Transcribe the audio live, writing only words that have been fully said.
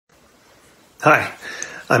Hi,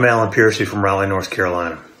 I'm Alan Piercy from Raleigh, North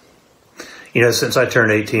Carolina. You know, since I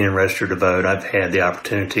turned 18 and registered to vote, I've had the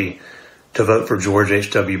opportunity to vote for George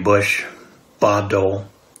H.W. Bush, Bob Dole,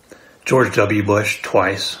 George W. Bush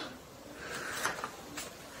twice,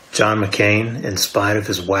 John McCain, in spite of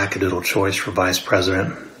his wackadoodle choice for vice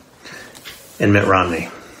president, and Mitt Romney.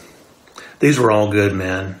 These were all good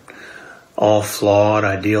men, all flawed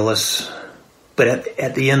idealists, but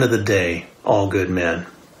at the end of the day, all good men.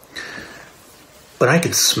 But I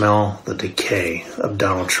could smell the decay of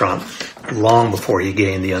Donald Trump long before he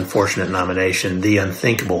gained the unfortunate nomination, the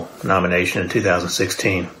unthinkable nomination in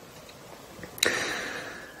 2016.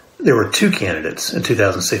 There were two candidates in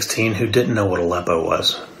 2016 who didn't know what Aleppo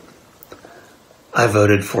was. I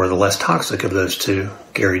voted for the less toxic of those two,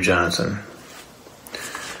 Gary Johnson.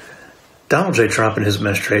 Donald J. Trump and his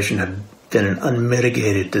administration have been an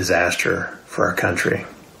unmitigated disaster for our country.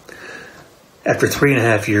 After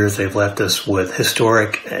 3.5 years, they've left us with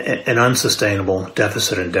historic and unsustainable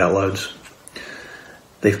deficit and debt loads.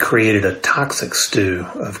 They've created a toxic stew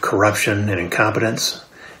of corruption and incompetence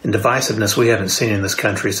and divisiveness we haven't seen in this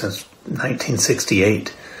country since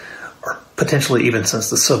 1968, or potentially even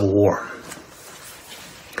since the Civil War.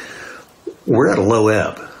 We're at a low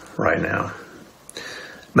ebb right now.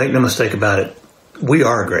 Make no mistake about it, we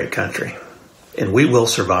are a great country, and we will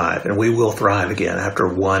survive, and we will thrive again after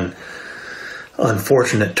one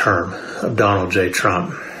unfortunate term of Donald J.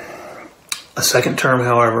 Trump. A second term,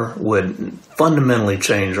 however, would fundamentally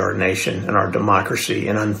change our nation and our democracy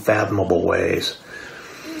in unfathomable ways.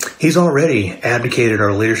 He's already abdicated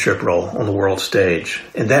our leadership role on the world stage,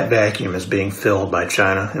 and that vacuum is being filled by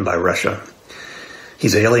China and by Russia.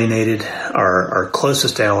 He's alienated our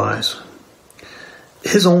closest allies.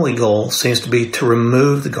 His only goal seems to be to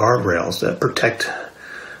remove the guardrails that protect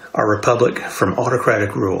our republic from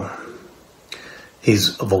autocratic rule.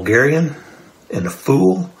 He's a vulgarian and a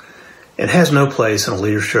fool and has no place in a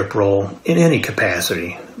leadership role in any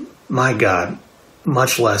capacity. My God,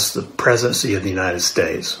 much less the presidency of the United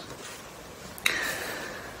States.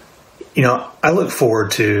 You know, I look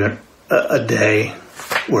forward to a day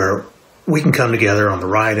where we can come together on the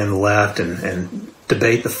right and the left and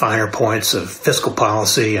debate the finer points of fiscal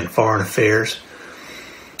policy and foreign affairs.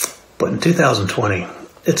 But in 2020,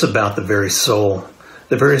 it's about the very soul,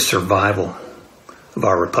 the very survival of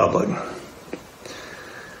our republic.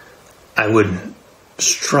 I would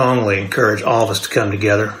strongly encourage all of us to come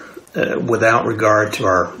together without regard to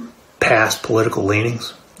our past political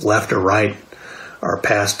leanings, left or right, our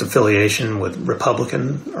past affiliation with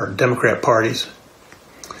Republican or Democrat parties.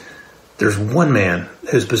 There's one man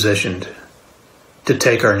who's positioned to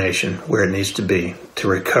take our nation where it needs to be, to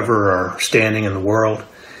recover our standing in the world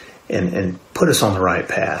and put us on the right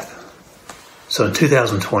path. So in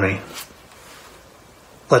 2020,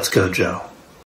 let's go, Joe.